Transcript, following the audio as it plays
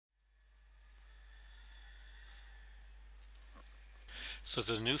So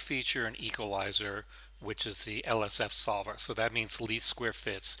there's a new feature in Equalizer, which is the Lsf Solver. So that means least square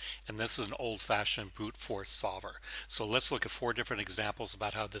fits, and this is an old-fashioned brute force solver. So let's look at 4 different examples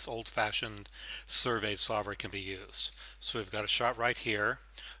about how this old-fashioned survey solver can be used. So we've got a shot right here.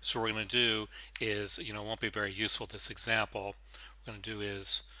 So what we're going to do is, it won't be very useful, this example. What we're going to do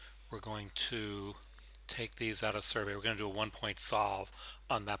is we're going to take these out of survey. We're going to do a 1-point solve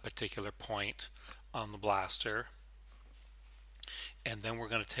on that particular point on the blaster. And then we're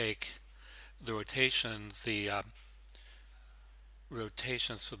going to take the rotations,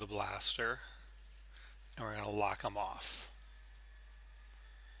 rotations for the blaster, and we're going to lock them off.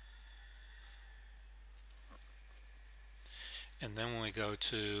 And then when we go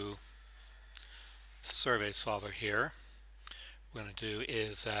to the survey solver here, what we're going to do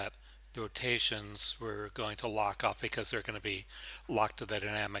is that the rotations we're going to lock off because they're going to be locked to the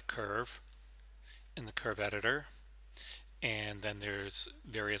dynamic curve in the curve editor. And then there's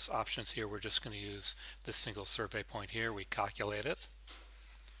various options here. We're just going to use the single survey point here. We calculate it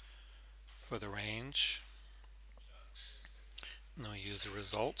for the range, and then we use the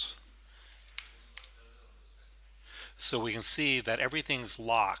result. So we can see that everything's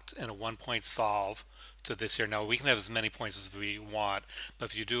locked in a 1-point solve to this here. Now we can have as many points as we want, but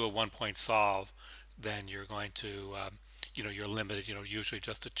if you do a 1-point solve, then you're going to, you're limited, usually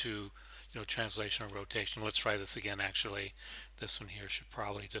just to 2, translation or rotation. Let's try this again. Actually, this one here should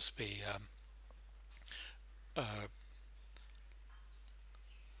probably just be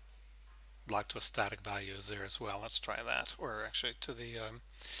locked to a static value is there as well. Let's try that, or actually to the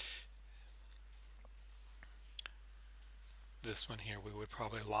this one here we would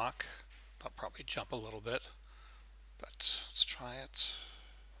probably lock. I'll probably jump a little bit, but let's try it.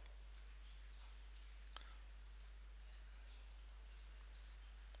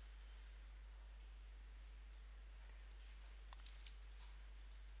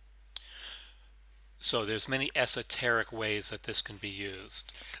 So there's many esoteric ways that this can be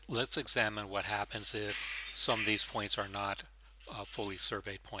used. Let's examine what happens if some of these points are not fully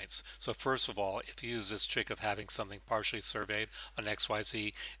surveyed points. So first of all, if you use this trick of having something partially surveyed on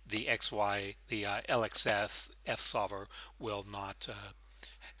XYZ, the Lsf solver will not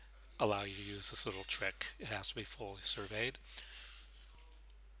allow you to use this little trick. It has to be fully surveyed.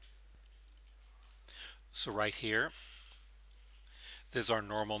 So right here, this is our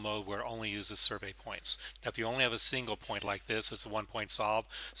normal mode where it only uses survey points. Now if you only have a single point like this, it's a 1-point solve,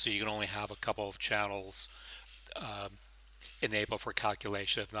 so you can only have a couple of channels enabled for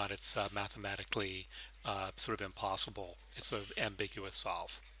calculation. If not, it's mathematically sort of impossible. It's sort of ambiguous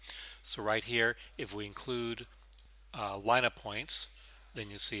solve. So right here, if we include lineup points, then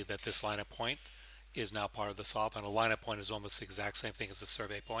you see that this lineup point is now part of the solve, and a lineup point is almost the exact same thing as a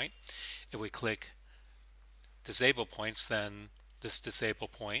survey point. If we click disable points, then this disable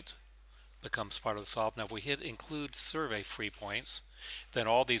point becomes part of the solve. Now if we hit include survey free points, then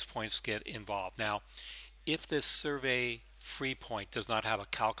all these points get involved. Now if this survey free point does not have a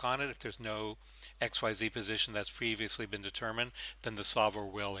calc on it, if there's no XYZ position that's previously been determined, then the solver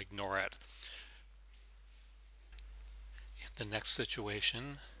will ignore it. In the next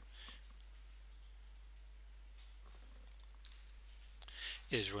situation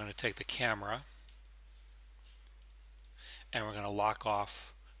is we're going to take the camera and we're going to lock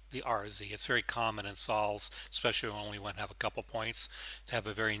off the RZ. It's very common in solves, especially when we want to have a couple points, to have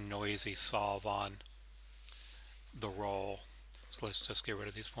a very noisy solve on the roll. So let's just get rid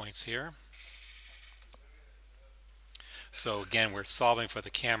of these points here. So again, we're solving for the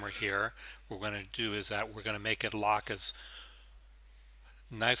camera here. What we're going to do is that we're going to make it lock as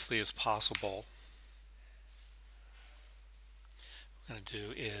nicely as possible. What we're going to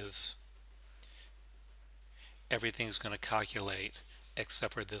do is everything's going to calculate,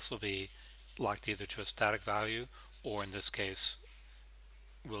 except for this will be locked either to a static value, or in this case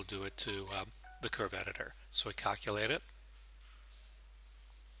we'll do it to the curve editor. So we calculate it,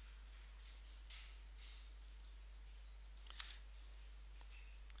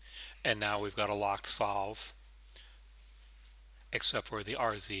 and now we've got a locked solve, except for the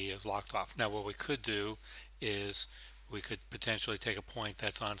RZ is locked off. Now what we could do is we could potentially take a point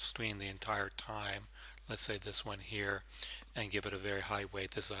that's on screen the entire time, let's say this one here, and give it a very high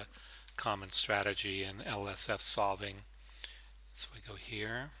weight. This is a common strategy in Lsf solving. So we go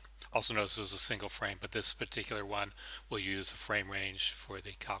here. Also notice this is a single frame, but this particular one will use a frame range for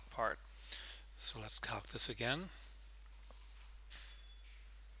the calc part. So let's calc this again.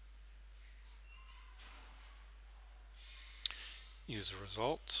 Use the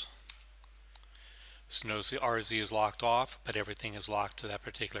result. So notice the RZ is locked off, but everything is locked to that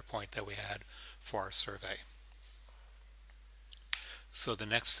particular point that we had for our survey. So the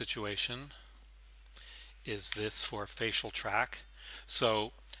next situation is this for facial track.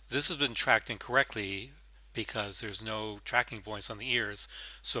 So this has been tracked incorrectly because there's no tracking points on the ears,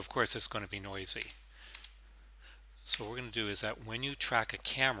 so of course it's going to be noisy. So what we're going to do is that when you track a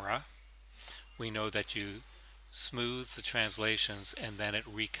camera, we know that you smooth the translations and then it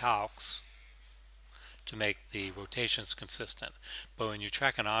recalcs to make the rotations consistent. But when you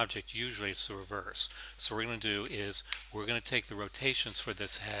track an object, usually it's the reverse. So what we're going to do is we're going to take the rotations for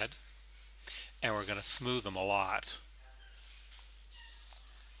this head and we're going to smooth them a lot.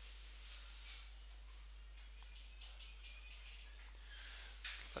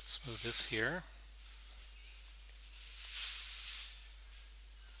 Let's smooth this here.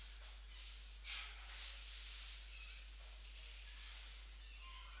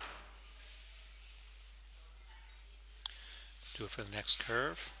 Do it for the next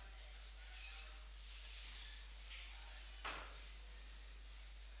curve.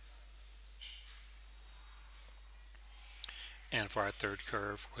 And for our third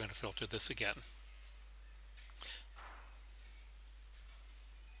curve, we're going to filter this again.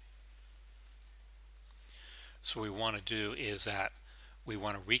 So what we want to do is that we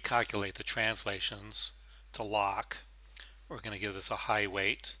want to recalculate the translations to lock. We're going to give this a high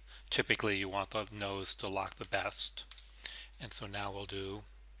weight. Typically you want the nose to lock the best. And so now we'll do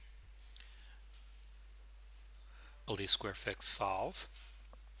a least square fix solve.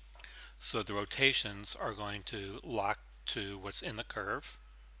 So the rotations are going to lock to what's in the curve,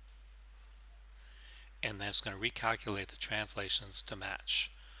 and then it's going to recalculate the translations to match.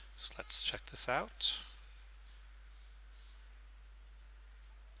 So let's check this out.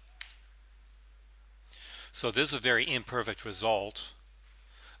 So this is a very imperfect result,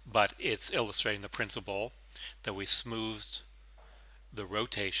 but it's illustrating the principle that we smoothed the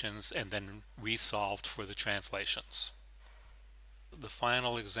rotations and then resolved for the translations. The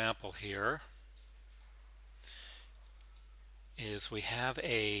final example here is we have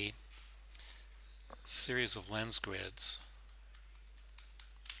a series of lens grids.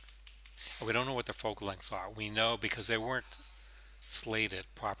 We don't know what their focal lengths are. We know because they weren't slated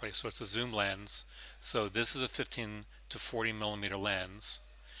properly. So it's a zoom lens. So this is a 15 to 40 millimeter lens.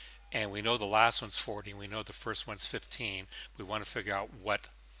 And we know the last one's 40. And we know the first one's 15. We want to figure out what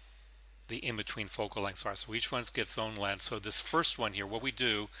the in-between focal lengths are. So each one gets its own lens. So this first one here, what we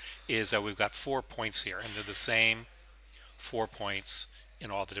do is that we've got 4 points here. And they're the same 4 points in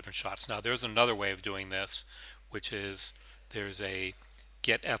all the different shots. Now there's another way of doing this, which is there's a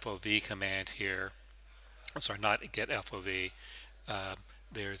get FOV command here. I'm sorry, not get FOV.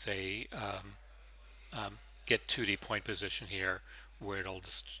 There's a get 2D point position here where it'll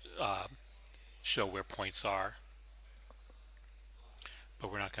just show where points are.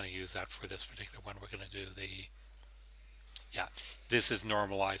 But we're not going to use that for this particular one. We're going to do this is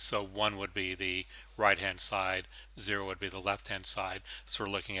normalized. So 1 would be the right hand side, 0 would be the left hand side. So we're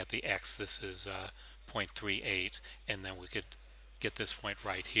looking at the X. This is 0.38, and then we could get this point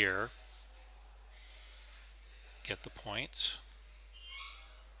right here. Get the point.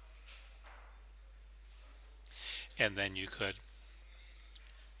 And then you could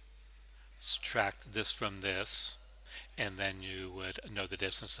subtract this from this, and then you would know the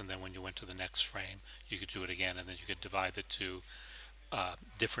distance, and then when you went to the next frame you could do it again, and then you could divide the two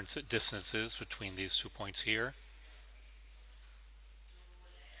different distances between these 2 points here,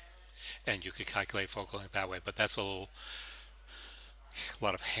 and you could calculate focal length that way. But that's a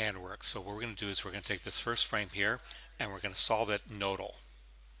lot of handwork. So what we're going to do is we're going to take this first frame here and we're going to solve it nodal.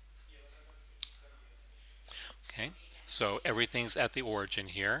 Okay, so everything's at the origin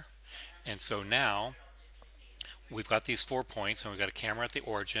here, and so now we've got these 4 points and we've got a camera at the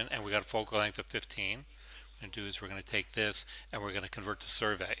origin and we've got a focal length of 15. What we're going to do is we're going to take this and we're going to convert to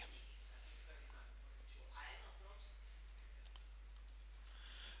survey.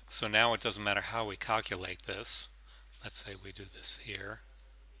 So now it doesn't matter how we calculate this. Let's say we do this here.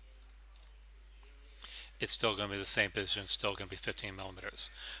 It's still going to be the same position, it's still going to be 15 millimeters.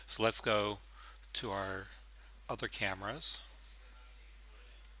 So let's go to our other cameras.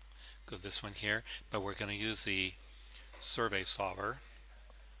 Go to this one here, but we're going to use the survey solver.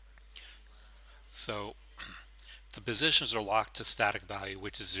 So the positions are locked to static value,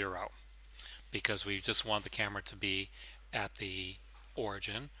 which is 0, because we just want the camera to be at the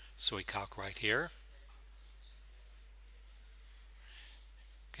origin. So we calc right here.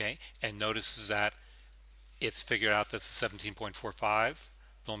 Okay, and notice that it's figured out that's a 17.45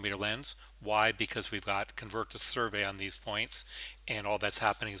 millimeter lens. Why? Because we've got convert to survey on these points, and all that's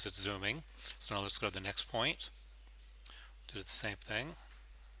happening is it's zooming. So now let's go to the next point. Do the same thing.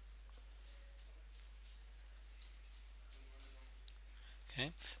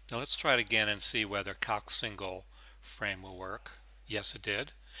 Okay, now let's try it again and see whether calc single frame will work. Yes, it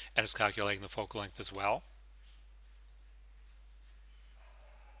did, and it's calculating the focal length as well.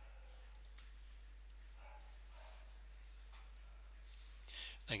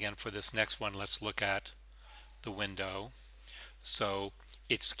 Again, for this next one, let's look at the window. So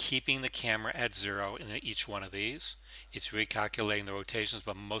it's keeping the camera at 0 in each one of these. It's recalculating the rotations,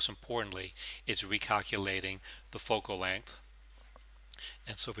 but most importantly, it's recalculating the focal length.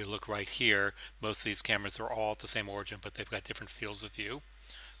 And so if we look right here, most of these cameras are all at the same origin, but they've got different fields of view.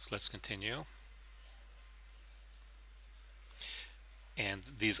 So let's continue. And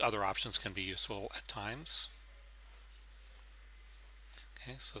these other options can be useful at times.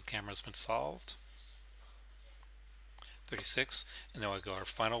 Okay, so the camera's been solved. 36, and then we'll go our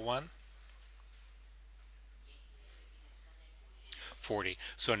final one. 40.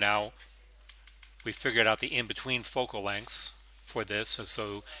 So now we figured out the in-between focal lengths for this, and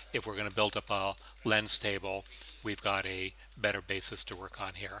so if we're going to build up a lens table, we've got a better basis to work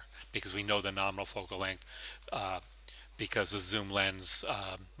on here because we know the nominal focal length because the zoom lens,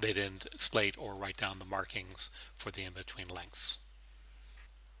 they didn't slate or write down the markings for the in-between lengths.